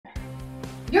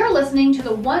You're listening to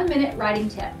the 1 Minute Writing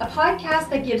Tip, a podcast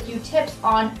that gives you tips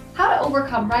on how to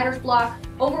overcome writer's block,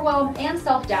 overwhelm, and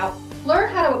self-doubt. Learn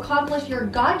how to accomplish your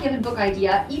God-given book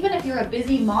idea, even if you're a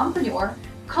busy mompreneur,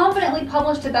 confidently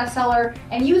publish a bestseller,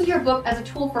 and use your book as a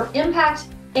tool for impact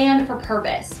and for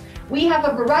purpose. We have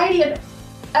a variety of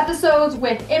episodes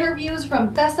with interviews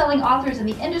from best-selling authors in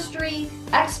the industry,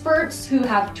 experts who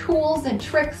have tools and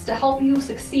tricks to help you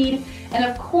succeed, and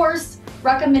of course,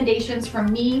 recommendations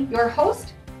from me, your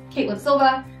host, Caitlin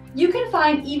Silva. You can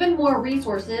find even more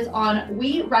resources on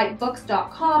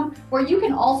wewritebooks.com, where you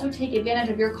can also take advantage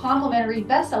of your complimentary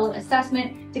bestseller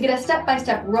assessment to get a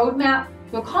step-by-step roadmap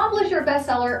to accomplish your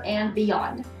bestseller and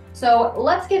beyond. So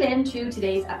let's get into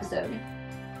today's episode.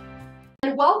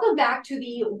 And welcome back to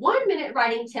the 1 Minute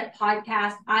Writing Tip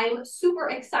podcast. I'm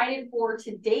super excited for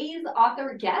today's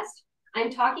author guest.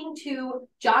 I'm talking to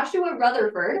Joshua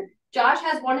Rutherford. Josh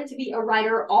has wanted to be a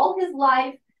writer all his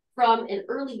life from an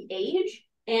early age,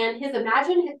 and his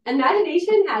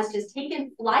imagination has just taken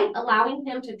flight, allowing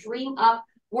him to dream up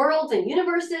worlds and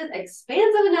universes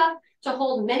expansive enough to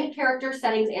hold many character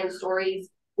settings and stories,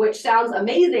 which sounds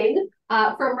amazing.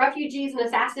 From refugees and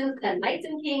assassins to knights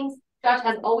and kings, Josh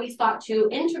has always thought to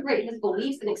integrate his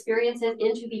beliefs and experiences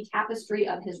into the tapestry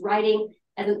of his writing.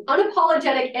 As an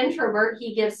unapologetic introvert,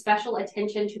 he gives special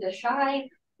attention to the shy,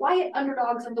 quiet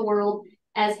underdogs of the world,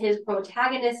 as his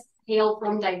protagonists hail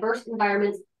from diverse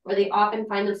environments where they often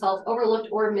find themselves overlooked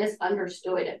or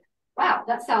misunderstood. Wow,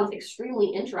 that sounds extremely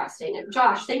interesting.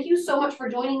 Josh, thank you so much for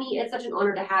joining me. It's such an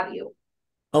honor to have you.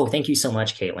 Oh, thank you so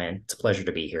much, Caitlin. It's a pleasure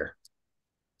to be here.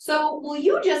 So will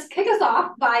you just kick us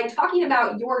off by talking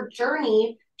about your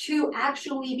journey to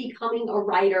actually becoming a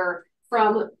writer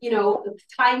from,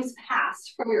 times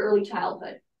past from your early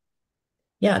childhood?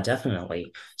 Yeah,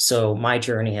 definitely. So my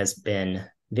journey has been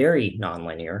very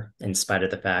nonlinear, in spite of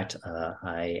the fact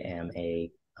I am a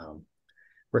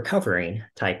recovering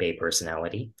type A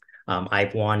personality.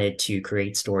 I've wanted to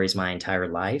create stories my entire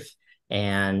life.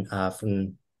 And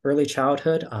from early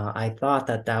childhood, I thought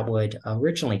that would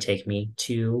originally take me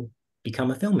to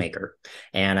become a filmmaker.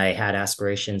 And I had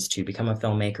aspirations to become a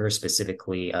filmmaker,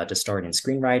 specifically to start in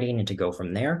screenwriting and to go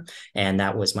from there. And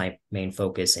that was my main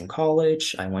focus in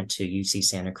college. I went to UC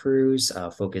Santa Cruz,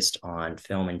 focused on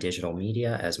film and digital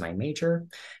media as my major.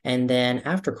 And then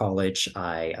after college,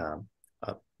 I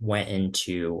went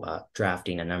into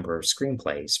drafting a number of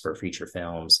screenplays for feature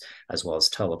films as well as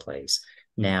teleplays.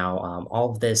 Now,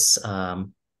 all of this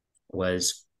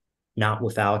was not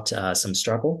without some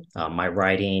struggle. My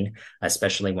writing,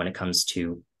 especially when it comes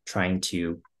to trying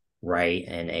to write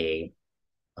in a,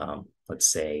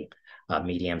 let's say, a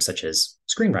medium such as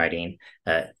screenwriting,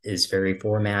 is very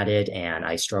formatted, and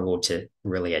I struggle to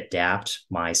really adapt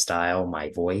my style,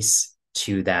 my voice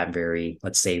to that very,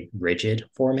 let's say, rigid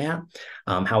format.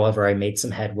 However, I made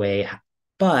some headway,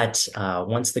 but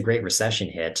once the Great Recession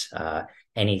hit,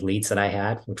 any leads that I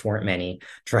had, which weren't many,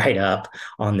 dried up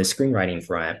on the screenwriting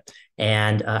front.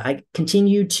 And I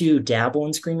continued to dabble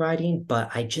in screenwriting, but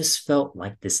I just felt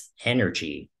like this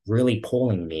energy really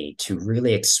pulling me to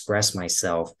really express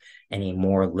myself in a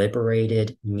more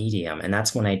liberated medium. And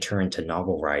that's when I turned to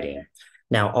novel writing.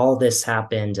 Now, all this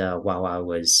happened while I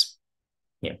was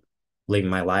living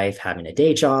my life, having a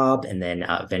day job, and then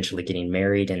eventually getting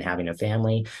married and having a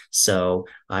family. So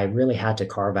I really had to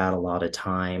carve out a lot of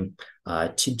time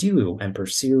to do and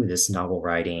pursue this novel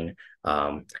writing.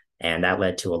 And that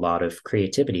led to a lot of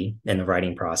creativity in the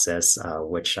writing process,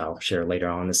 which I'll share later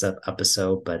on in this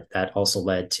episode. But that also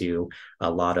led to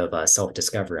a lot of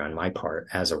self-discovery on my part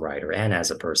as a writer and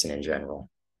as a person in general.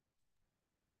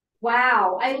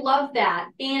 Wow, I love that.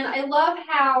 And I love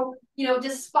how,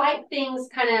 despite things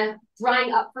kind of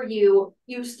drying up for you,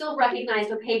 you still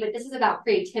recognize, okay, but this is about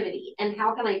creativity and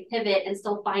how can I pivot and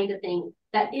still find a thing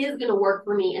that is going to work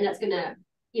for me and that's going to,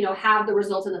 have the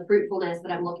results and the fruitfulness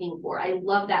that I'm looking for. I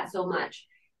love that so much.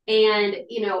 And,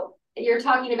 you're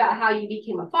talking about how you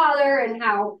became a father and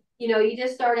how, you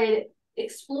just started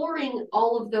exploring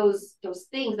all of those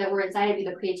things that were inside of you,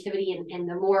 the creativity and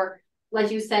the more,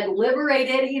 as you said,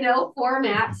 liberated,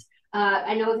 format.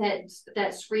 I know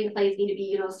that screenplays need to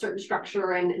be, a certain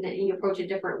structure and that you approach a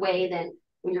different way than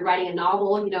when you're writing a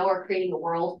novel, or creating a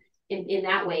world in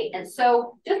that way. And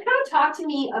so just kind of talk to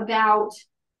me about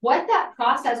what that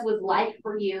process was like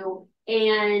for you.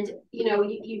 And,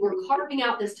 you were carving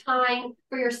out this time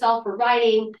for yourself for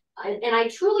writing. And I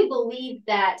truly believe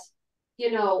that,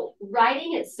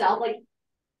 writing itself,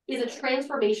 is a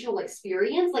transformational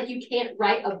experience. Like, you can't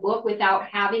write a book without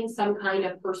having some kind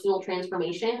of personal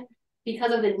transformation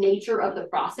because of the nature of the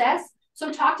process.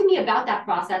 So talk to me about that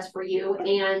process for you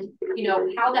and,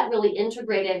 how that really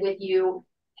integrated with you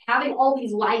having all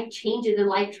these life changes and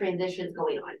life transitions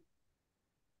going on?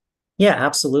 Yeah,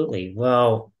 absolutely.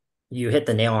 Well, you hit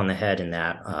the nail on the head in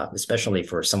that, especially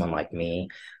for someone like me,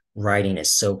 writing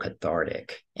is so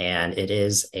cathartic and it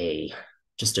is a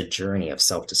just a journey of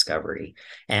self-discovery.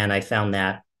 And I found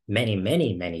that many,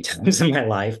 many, many times in my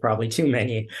life, probably too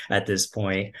many at this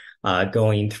point,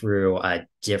 going through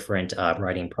different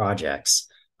writing projects.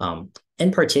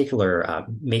 In particular,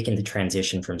 making the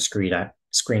transition from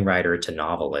screenwriter to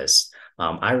novelist.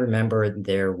 I remember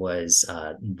there was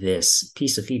this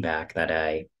piece of feedback that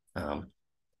I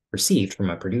received from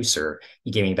a producer.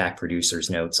 He gave me back producer's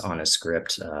notes on a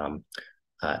script,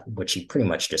 which he pretty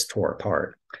much just tore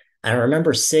apart. And I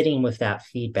remember sitting with that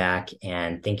feedback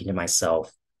and thinking to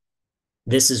myself,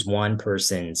 this is one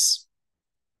person's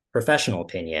professional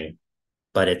opinion,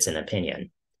 but it's an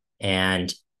opinion.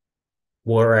 And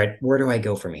where do I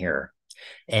go from here?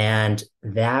 And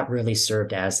that really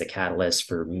served as the catalyst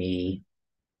for me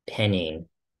penning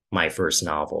my first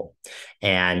novel.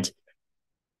 And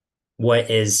what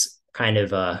is kind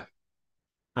of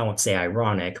I won't say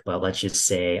ironic, but let's just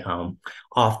say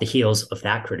off the heels of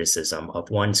that criticism of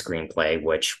one screenplay,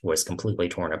 which was completely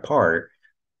torn apart,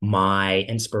 my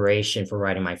inspiration for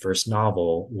writing my first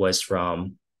novel was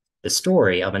from the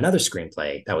story of another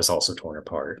screenplay that was also torn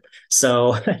apart.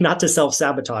 So, not to self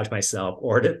sabotage myself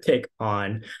or to pick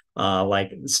on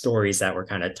like stories that were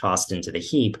kind of tossed into the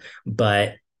heap,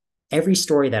 but every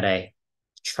story that I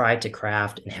tried to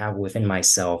craft and have within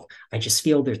myself, I just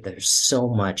feel that there's so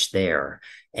much there.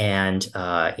 And,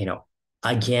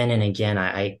 again and again,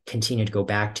 I continue to go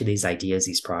back to these ideas,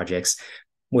 these projects,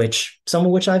 which some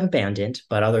of which I've abandoned,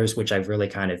 but others which I've really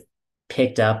kind of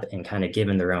picked up and kind of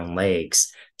given their own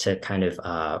legs to kind of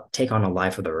take on a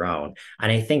life of their own.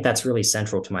 And I think that's really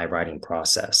central to my writing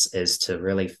process is to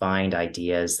really find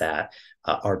ideas that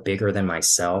are bigger than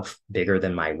myself, bigger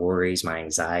than my worries, my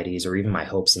anxieties, or even my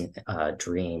hopes and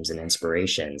dreams and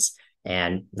inspirations,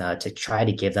 and to try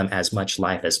to give them as much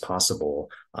life as possible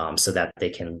so that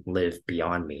they can live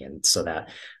beyond me. And so that,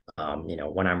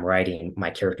 when I'm writing,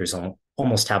 my characters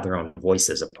almost have their own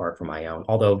voices apart from my own,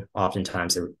 although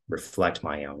oftentimes they reflect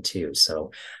my own too.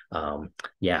 So,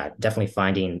 yeah, definitely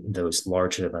finding those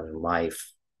larger than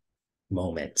life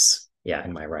moments, yeah,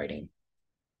 in my writing.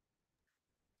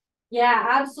 Yeah,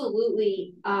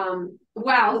 absolutely.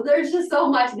 Wow, there's just so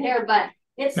much there, but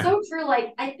it's so true.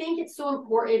 Like, I think it's so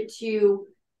important to,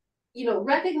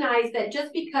 recognize that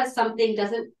just because something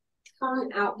doesn't turn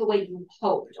out the way you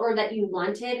hoped or that you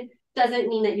wanted doesn't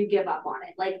mean that you give up on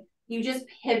it. Like, you just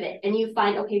pivot and you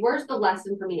find, okay, where's the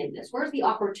lesson for me in this? Where's the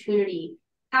opportunity?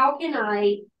 How can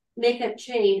I make a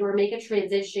change or make a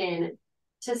transition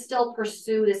to still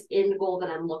pursue this end goal that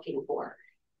I'm looking for?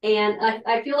 And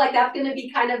I feel like that's going to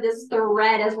be kind of this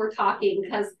thread as we're talking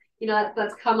because,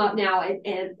 that's come up now and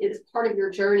it's part of your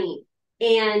journey.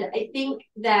 And I think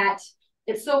that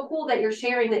it's so cool that you're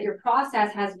sharing that your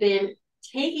process has been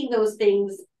taking those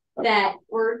things that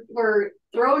were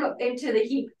thrown into the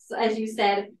heap, as you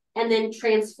said, and then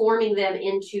transforming them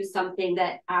into something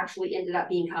that actually ended up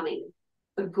becoming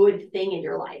a good thing in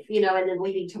your life, and then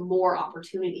leading to more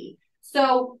opportunity.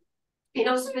 So,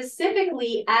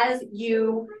 specifically as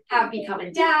you have become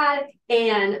a dad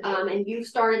and you've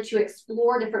started to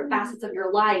explore different facets of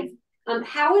your life,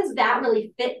 how has that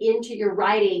really fit into your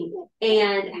writing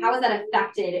and how has that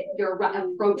affected your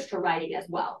approach to writing as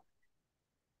well?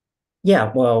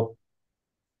 Yeah, well,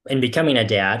 in becoming a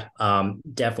dad,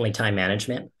 definitely time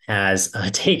management has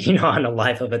taken on a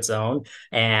life of its own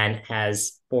and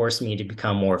has forced me to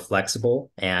become more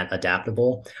flexible and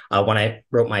adaptable. When I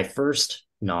wrote my first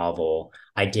novel,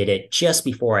 I did it just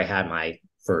before I had my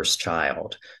first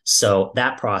child. So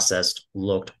that process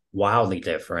looked wildly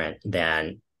different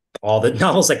than all the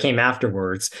novels that came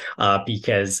afterwards,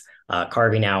 because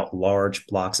carving out large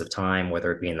blocks of time,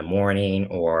 whether it be in the morning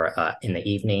or in the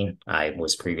evening. I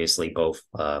was previously both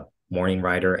a morning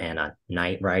writer and a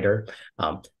night writer.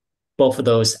 Both of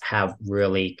those have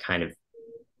really kind of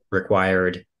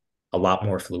required a lot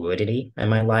more fluidity in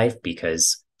my life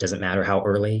because it doesn't matter how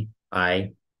early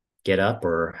I get up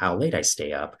or how late I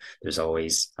stay up. There's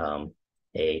always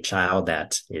a child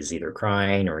that is either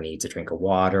crying or needs a drink of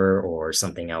water or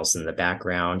something else in the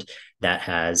background that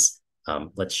has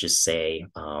let's just say,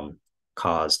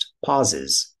 caused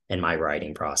pauses in my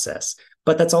writing process.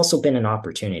 But that's also been an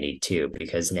opportunity too,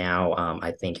 because now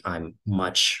I think I'm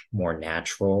much more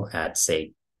natural at,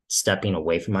 say, stepping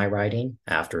away from my writing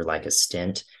after like a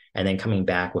stint and then coming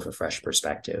back with a fresh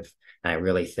perspective. And I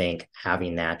really think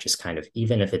having that just kind of,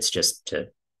 even if it's just to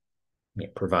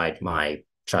provide my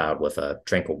child with a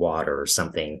drink of water or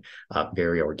something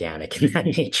very organic in that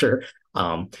nature,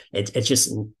 It's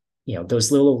just,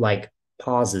 those little like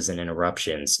pauses and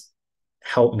interruptions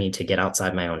help me to get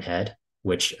outside my own head,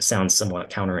 which sounds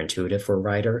somewhat counterintuitive for a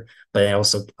writer, but it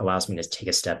also allows me to take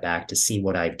a step back to see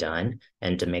what I've done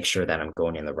and to make sure that I'm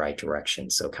going in the right direction.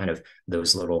 So kind of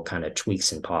those little kind of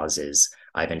tweaks and pauses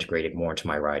I've integrated more into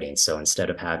my writing. So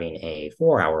instead of having a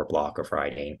 4 hour block of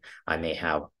writing, I may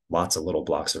have lots of little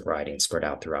blocks of writing spread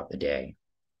out throughout the day.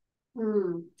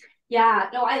 Yeah,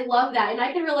 no, I love that. And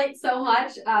I can relate so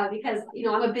much because,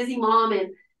 I'm a busy mom and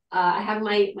I have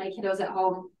my kiddos at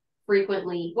home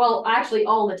frequently. Well, actually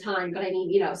all the time, but I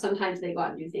mean, sometimes they go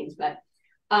out and do things, but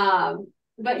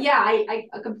yeah, I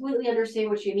completely understand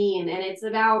what you mean. And it's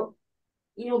about,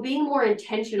 being more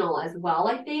intentional as well,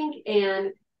 I think,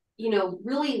 and,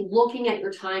 really looking at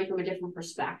your time from a different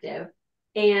perspective.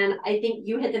 And I think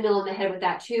you hit the nail on the head with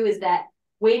that too, is that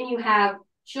when you have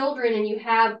children and you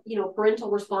have,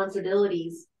 parental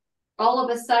responsibilities, all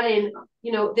of a sudden,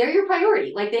 they're your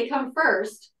priority. Like they come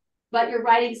first, but your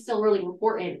writing's still really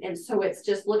important. And so it's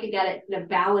just looking at it in a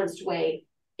balanced way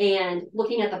and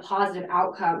looking at the positive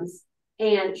outcomes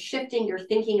and shifting your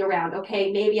thinking around,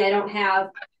 okay, maybe I don't have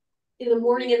in the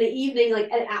morning and the evening,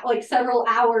 like several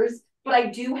hours, but I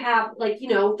do have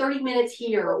 30 minutes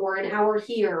here or an hour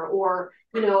here, or,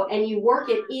 and you work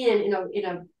it in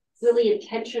a really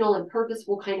intentional and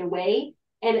purposeful kind of way.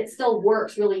 And it still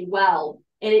works really well.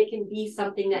 And it can be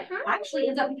something that actually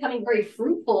ends up becoming very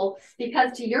fruitful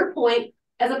because, to your point,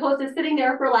 as opposed to sitting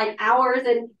there for like hours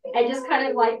and just kind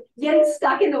of like getting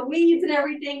stuck in the weeds and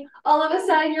everything, all of a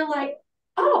sudden you're like,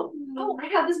 oh, I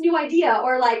have this new idea,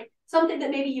 or like something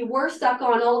that maybe you were stuck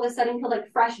on, all of a sudden feel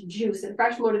like fresh juice and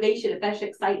fresh motivation and fresh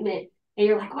excitement. And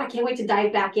you're like, oh, I can't wait to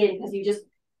dive back in, because you just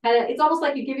kind of, it's almost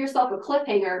like you give yourself a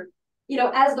cliffhanger,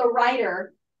 as the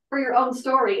writer for your own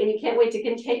story, and you can't wait to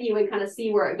continue and kind of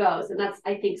see where it goes. And that's,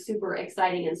 I think, super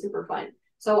exciting and super fun.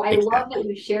 So I love that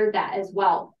you shared that as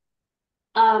well.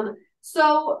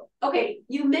 So, okay,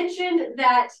 you mentioned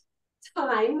that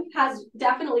time has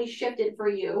definitely shifted for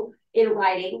you in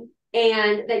writing,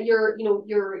 and that your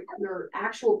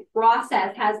actual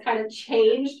process has kind of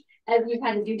changed as you've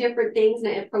had to do different things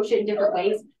and approach it in different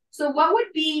ways. So what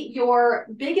would be your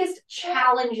biggest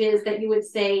challenges that you would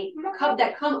say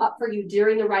that come up for you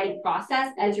during the writing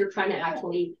process as you're trying to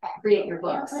actually create your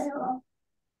books?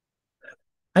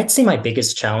 I'd say my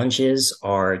biggest challenges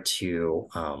are to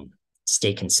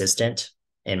stay consistent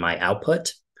in my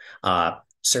output.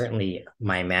 Certainly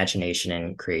my imagination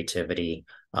and creativity,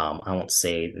 I won't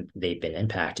say they've been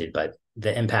impacted, but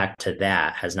the impact to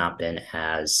that has not been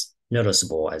as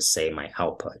noticeable as, say, my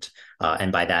output.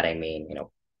 And by that, I mean,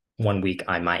 one week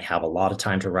I might have a lot of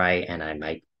time to write and I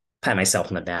might pat myself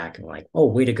on the back and like, oh,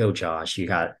 way to go, Josh. You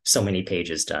got so many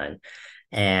pages done.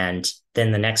 And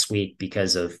then the next week,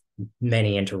 because of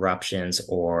many interruptions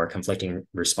or conflicting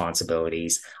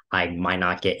responsibilities, I might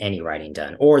not get any writing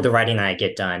done, or the writing I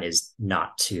get done is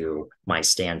not to my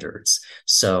standards.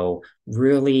 So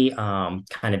really kind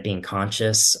of being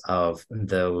conscious of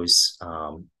those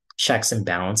checks and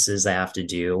balances I have to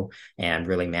do, and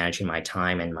really managing my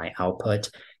time and my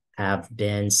output have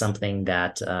been something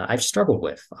that I've struggled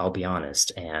with, I'll be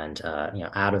honest. And,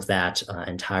 out of that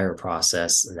entire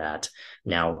process, that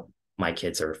now my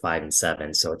kids are 5 and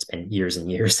 7. So it's been years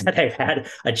and years that I've had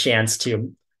a chance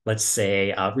to, let's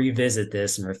say, revisit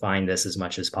this and refine this as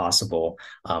much as possible.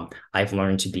 I've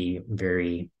learned to be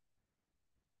very,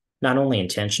 not only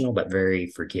intentional, but very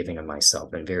forgiving of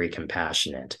myself and very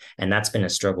compassionate. And that's been a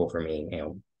struggle for me,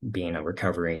 being a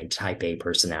recovering type A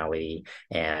personality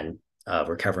and a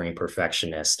recovering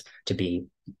perfectionist, to be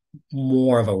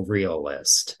more of a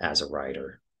realist as a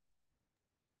writer.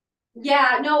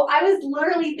 Yeah, no, I was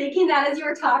literally thinking that as you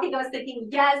were talking. I was thinking,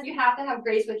 yes, you have to have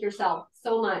grace with yourself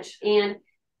so much. And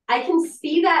I can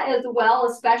see that as well,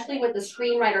 especially with the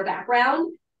screenwriter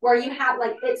background, where you have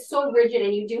it's so rigid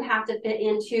and you do have to fit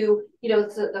into,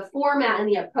 the format and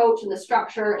the approach and the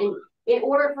structure. And in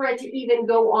order for it to even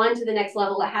go on to the next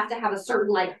level, it has to have a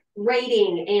certain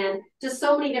rating and just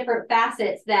so many different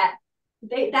facets that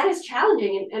is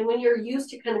challenging. And when you're used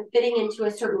to kind of fitting into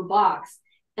a certain box,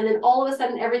 and then all of a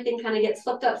sudden everything kind of gets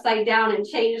flipped upside down and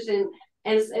changed and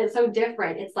it's so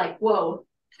different. It's like, whoa,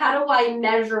 how do I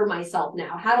measure myself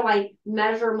now? How do I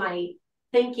measure my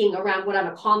thinking around what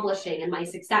I'm accomplishing and my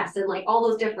success and all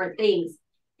those different things?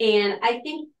 And I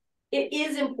think it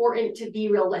is important to be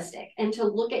realistic and to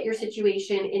look at your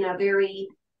situation in a very,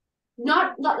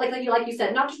 not like you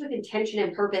said, not just with intention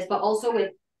and purpose, but also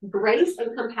with grace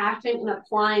and compassion, and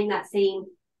applying that same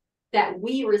that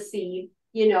we receive,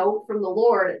 from the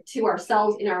Lord to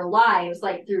ourselves in our lives,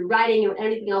 through writing or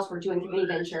anything else we're doing through any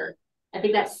venture. I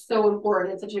think that's so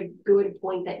important. It's such a good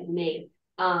point that you made.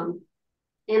 And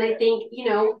I think,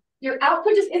 your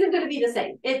output just isn't going to be the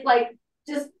same. It's like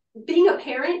just being a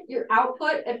parent, your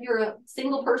output, if you're a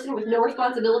single person with no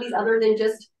responsibilities other than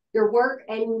just your work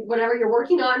and whatever you're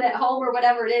working on at home or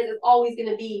whatever it is always going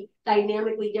to be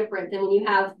dynamically different than when you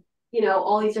have,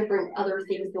 all these different other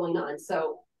things going on.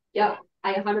 So, yep,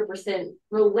 I 100%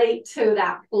 relate to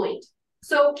that point.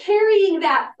 So carrying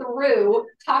that through,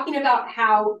 talking about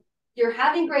how you're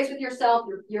having grace with yourself,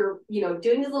 you're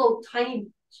doing these little tiny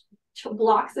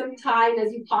blocks of time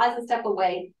as you pause and step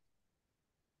away.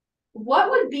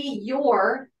 What would be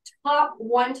your top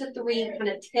 1 to 3 kind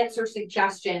of tips or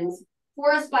suggestions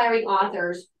for aspiring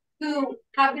authors who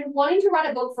have been wanting to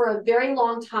write a book for a very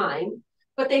long time,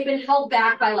 but they've been held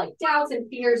back by like doubts and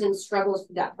fears and struggles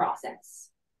through that process?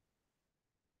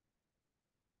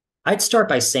 I'd start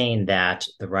by saying that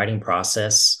the writing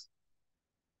process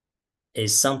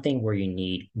is something where you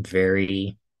need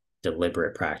very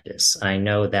deliberate practice. I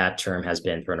know that term has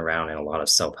been thrown around in a lot of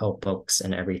self-help books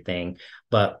and everything,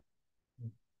 but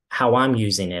how I'm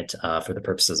using it for the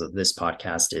purposes of this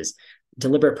podcast is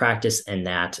deliberate practice, and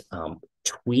that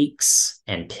tweaks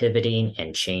and pivoting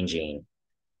and changing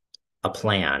a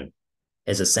plan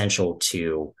is essential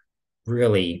to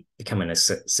really becoming a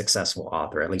successful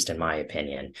author, at least in my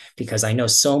opinion, because I know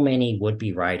so many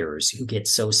would-be writers who get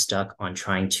so stuck on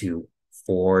trying to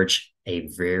forge a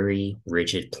very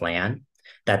rigid plan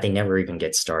that they never even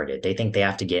get started. They think they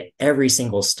have to get every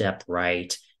single step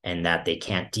right and that they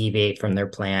can't deviate from their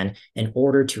plan in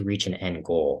order to reach an end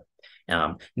goal.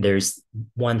 There's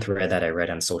one thread that I read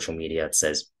on social media that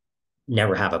says,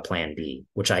 never have a plan B,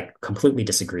 which I completely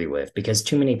disagree with, because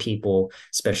too many people,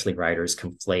 especially writers,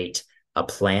 conflate a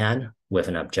plan with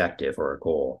an objective or a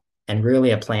goal. And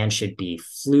really, a plan should be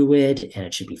fluid and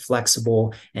it should be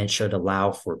flexible, and it should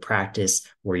allow for practice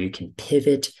where you can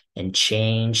pivot and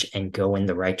change and go in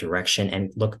the right direction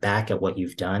and look back at what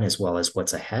you've done as well as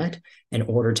what's ahead in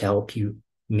order to help you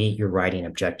meet your writing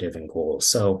objective and goals.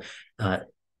 So,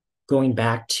 going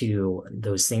back to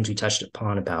those things we touched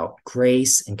upon about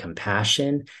grace and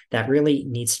compassion, that really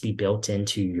needs to be built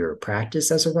into your practice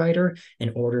as a writer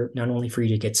in order not only for you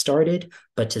to get started,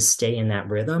 but to stay in that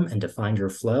rhythm and to find your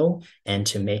flow and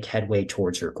to make headway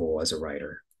towards your goal as a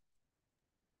writer.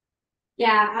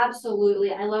 Yeah,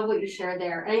 absolutely. I love what you shared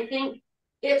there. And I think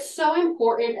it's so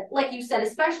important, like you said,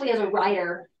 especially as a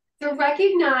writer, to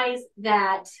recognize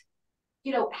that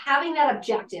having that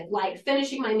objective, like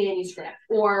finishing my manuscript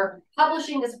or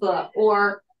publishing this book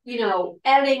or,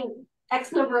 editing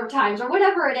X number of times or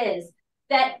whatever it is,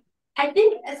 that I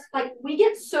think it's like we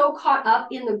get so caught up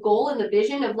in the goal and the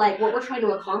vision of like what we're trying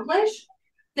to accomplish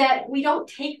that we don't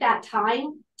take that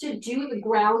time to do the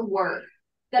groundwork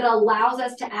that allows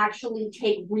us to actually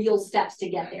take real steps to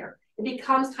get there. It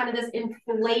becomes kind of this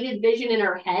inflated vision in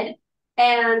our head.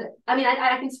 And I mean,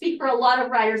 I can speak for a lot of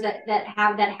writers that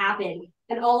have that happen.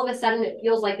 And all of a sudden it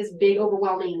feels like this big,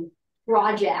 overwhelming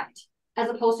project as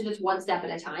opposed to just one step at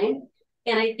a time.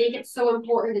 And I think it's so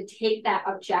important to take that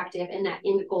objective and that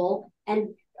end goal and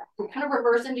kind of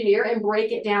reverse engineer and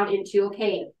break it down into,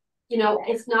 okay,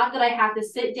 it's not that I have to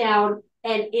sit down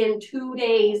and in 2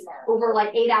 days over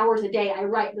like 8 hours a day, I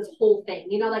write this whole thing,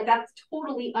 like that's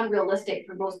totally unrealistic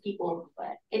for most people.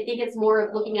 But I think it's more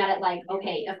of looking at it like,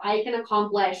 okay, if I can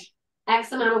accomplish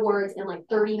X amount of words in like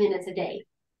 30 minutes a day,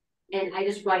 and I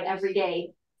just write every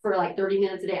day for like 30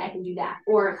 minutes a day, I can do that.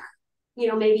 Or,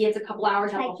 maybe it's a couple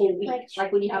hours out of a whole week,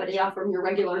 like when you have a day off from your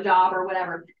regular job or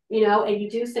whatever, and you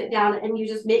do sit down and you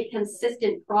just make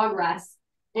consistent progress.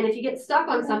 And if you get stuck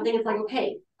on something, it's like,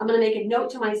 okay, I'm going to make a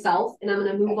note to myself and I'm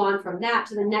going to move on from that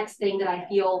to the next thing that I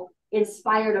feel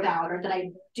inspired about or that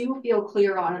I do feel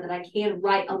clear on or that I can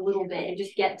write a little bit and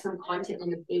just get some content on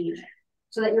the page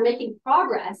so that you're making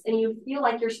progress and you feel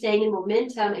like you're staying in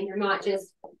momentum and you're not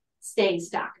just staying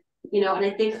stuck, and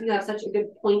I think you have such a good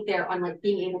point there on like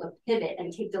being able to pivot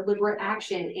and take deliberate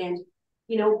action and,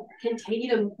 continue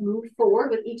to move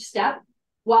forward with each step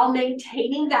while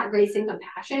maintaining that grace and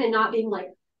compassion and not being like,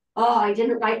 oh, I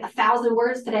didn't write 1,000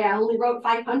 words today. I only wrote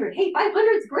 500. Hey,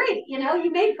 500 is great.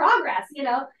 You made progress,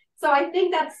 So I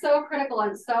think that's so critical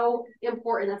and so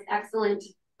important. That's excellent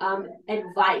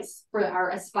advice for our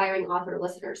aspiring author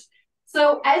listeners.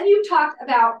 So as you talked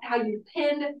about how you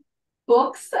pinned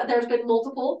books, there's been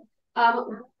multiple.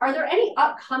 Are there any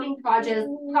upcoming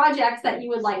projects that you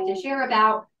would like to share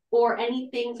about or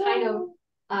anything kind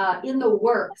of in the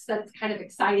works that's kind of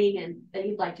exciting and that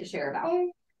you'd like to share about?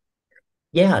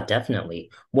 Yeah,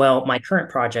 definitely. Well, my current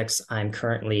projects, I'm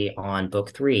currently on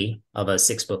book 3 of a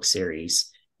 6-book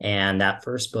series. And that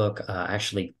first book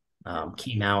actually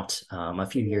came out a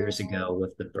few years ago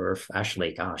with the birth,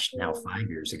 actually, gosh, now 5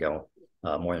 years ago,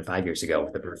 more than 5 years ago,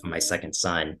 with the birth of my second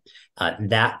son.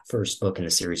 That first book in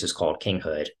the series is called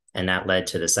Kinghood, and that led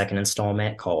to the second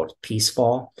installment called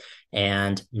Peacefall.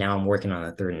 And now I'm working on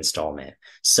the third installment.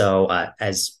 So,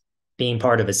 as being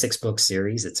part of a 6 book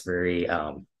series, it's very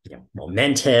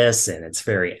momentous and it's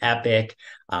very epic.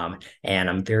 And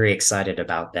I'm very excited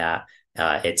about that.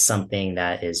 It's something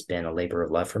that has been a labor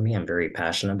of love for me. I'm very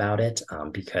passionate about it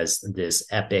because this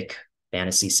epic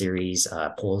fantasy series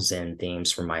pulls in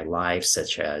themes from my life,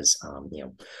 such as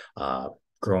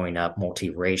growing up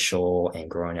multiracial and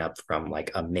growing up from like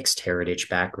a mixed heritage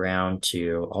background,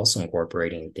 to also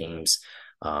incorporating themes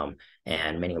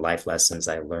and many life lessons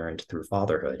I learned through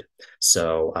fatherhood.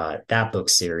 So that book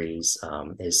series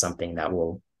is something that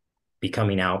will be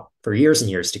coming out for years and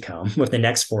years to come with the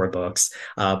next 4 books.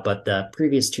 But the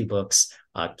previous 2 books,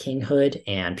 Kinghood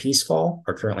and Peacefall,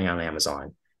 are currently on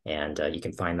Amazon. And you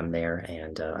can find them there.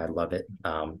 And I love it.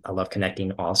 I love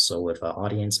connecting also with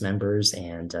audience members,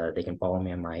 and they can follow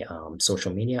me on my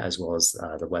social media, as well as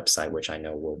the website, which I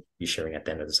know we'll be sharing at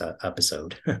the end of this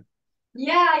episode.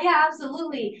 Yeah,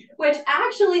 absolutely. Which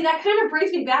actually, that kind of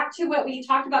brings me back to what we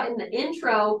talked about in the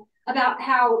intro about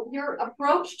how your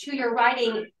approach to your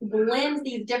writing blends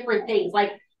these different things.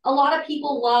 Like a lot of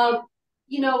people love,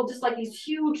 just like these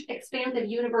huge expansive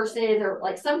universes, or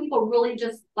like some people really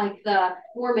just like the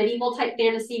more medieval type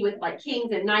fantasy with like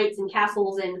kings and knights and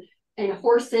castles and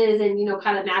horses and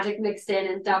kind of magic mixed in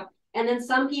and stuff. And then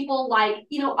some people like,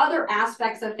 other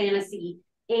aspects of fantasy.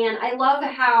 And I love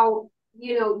how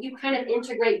you kind of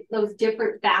integrate those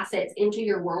different facets into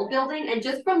your world building. And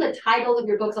just from the titles of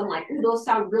your books, I'm like, ooh, those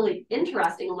sound really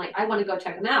interesting. I'm like, I want to go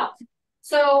check them out.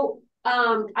 So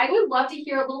I would love to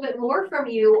hear a little bit more from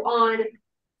you on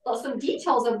some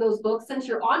details of those books, since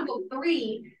you're on book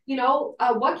 3.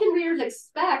 What can readers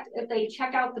expect if they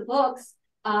check out the books?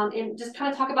 And just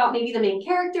kind of talk about maybe the main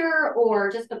character,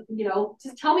 or just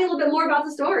just tell me a little bit more about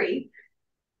the story.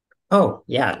 Oh,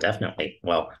 yeah, definitely.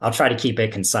 Well, I'll try to keep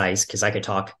it concise because I could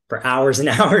talk for hours and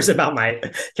hours about my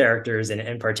characters, and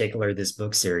in particular this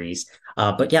book series.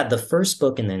 But yeah, the first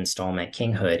book in the installment,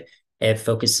 Kinghood, it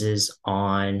focuses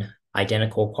on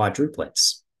identical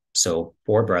quadruplets. So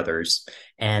 4 brothers,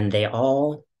 and they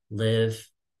all live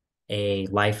a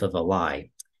life of a lie,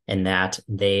 in that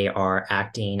they are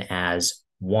acting as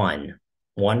one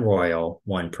royal,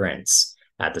 one prince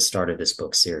at the start of this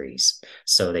book series.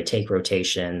 So they take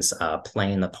rotations,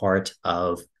 playing the part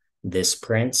of this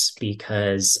prince,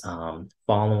 because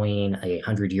following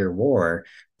 100-year war,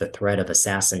 the threat of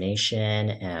assassination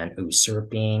and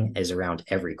usurping is around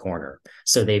every corner.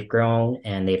 So they've grown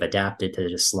and they've adapted to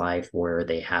this life where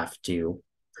they have to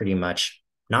pretty much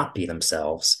not be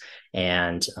themselves,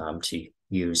 and to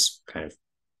use kind of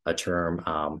a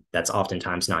term that's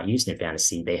oftentimes not used in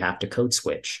fantasy, they have to code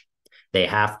switch. They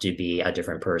have to be a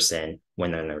different person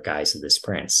when they're in the guise of this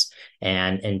prince.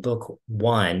 And in book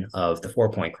 1 of the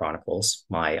 4-Point Chronicles,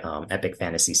 my epic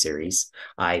fantasy series,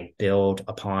 I build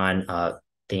upon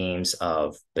themes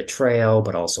of betrayal,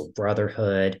 but also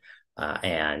brotherhood,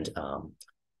 and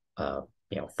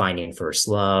finding first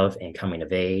love and coming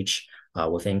of age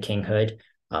within Kinghood,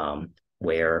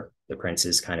 where the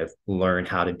princes kind of learn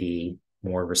how to be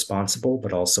more responsible,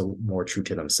 but also more true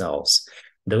to themselves.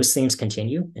 Those themes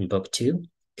continue in book 2,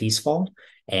 Peacefall,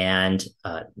 and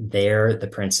there the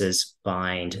princes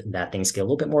find that things get a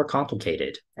little bit more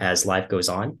complicated as life goes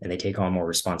on, and they take on more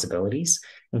responsibilities,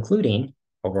 including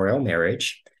a royal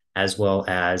marriage, as well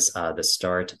as the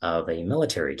start of a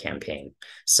military campaign.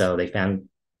 So they found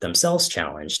themselves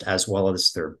challenged, as well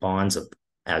as their bonds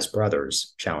as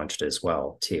brothers challenged as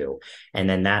well too. And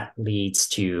then that leads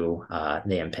to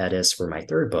the impetus for my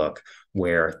third book,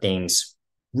 where things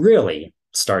really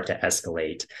start to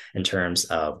escalate in terms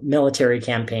of military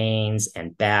campaigns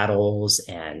and battles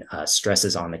and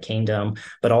stresses on the kingdom,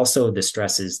 but also the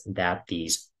stresses that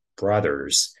these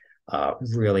brothers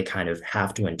really kind of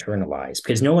have to internalize,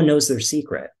 because no one knows their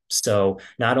secret. So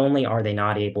not only are they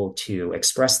not able to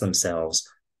express themselves,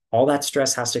 all that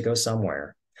stress has to go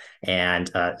somewhere. And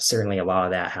certainly a lot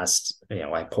of that has,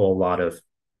 I pull a lot of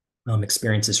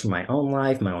experiences from my own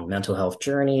life, my own mental health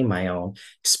journey, my own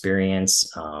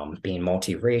experience being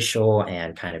multiracial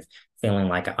and kind of feeling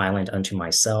like an island unto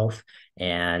myself.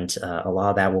 And a lot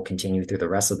of that will continue through the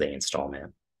rest of the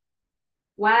installment.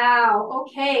 Wow.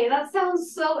 Okay, that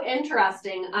sounds so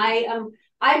interesting.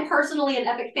 I'm personally an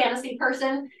epic fantasy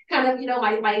person, kind of,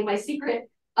 my secret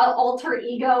alter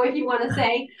ego, if you want to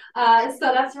say.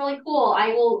 So that's really cool. I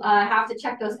will have to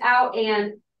check those out.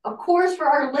 And of course, for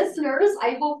our listeners,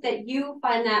 I hope that you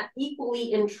find that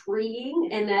equally intriguing,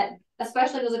 and that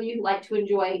especially those of you who like to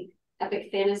enjoy epic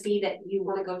fantasy, that you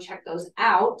want to go check those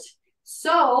out.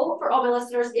 So for all my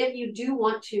listeners, if you do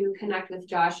want to connect with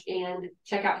Josh and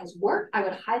check out his work, I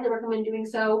would highly recommend doing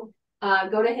so.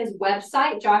 Go to his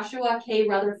website,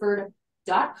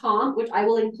 joshuakrutherford.com, which I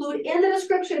will include in the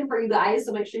description for you guys.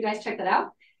 So make sure you guys check that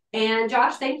out. And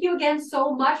Josh, thank you again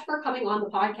so much for coming on the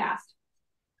podcast.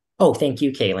 Oh, thank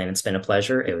you, Caitlin. It's been a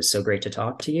pleasure. It was so great to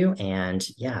talk to you. And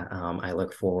yeah, I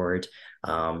look forward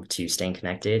to staying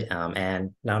connected,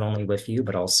 and not only with you,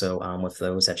 but also with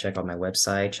those that check out my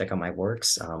website, check out my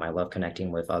works. I love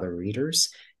connecting with other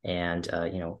readers and,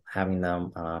 having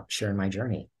them share in my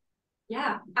journey.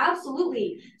 Yeah,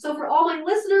 absolutely. So for all my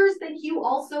listeners, thank you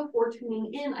also for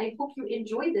tuning in. I hope you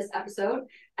enjoyed this episode.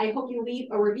 I hope you leave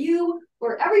a review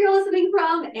wherever you're listening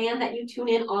from, and that you tune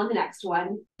in on the next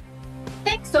one.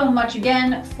 Thanks so much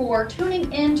again for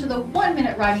tuning in to the 1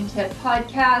 Minute Writing Tip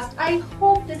podcast. I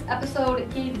hope this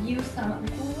episode gave you some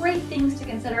great things to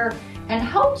consider and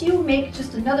helped you make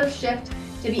just another shift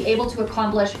to be able to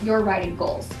accomplish your writing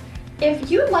goals. If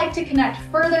you'd like to connect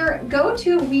further, go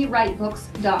to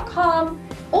wewritebooks.com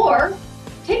or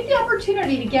take the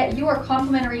opportunity to get your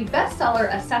complimentary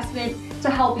bestseller assessment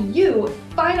to help you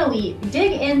finally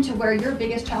dig into where your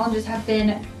biggest challenges have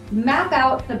been, map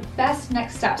out the best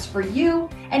next steps for you,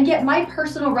 and get my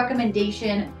personal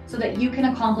recommendation so that you can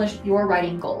accomplish your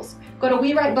writing goals. Go to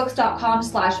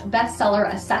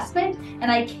wewritebooks.com/bestseller assessment,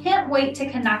 and I can't wait to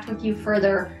connect with you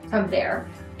further from there.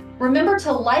 Remember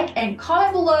to like and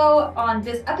comment below on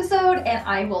this episode, and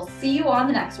I will see you on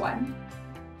the next one.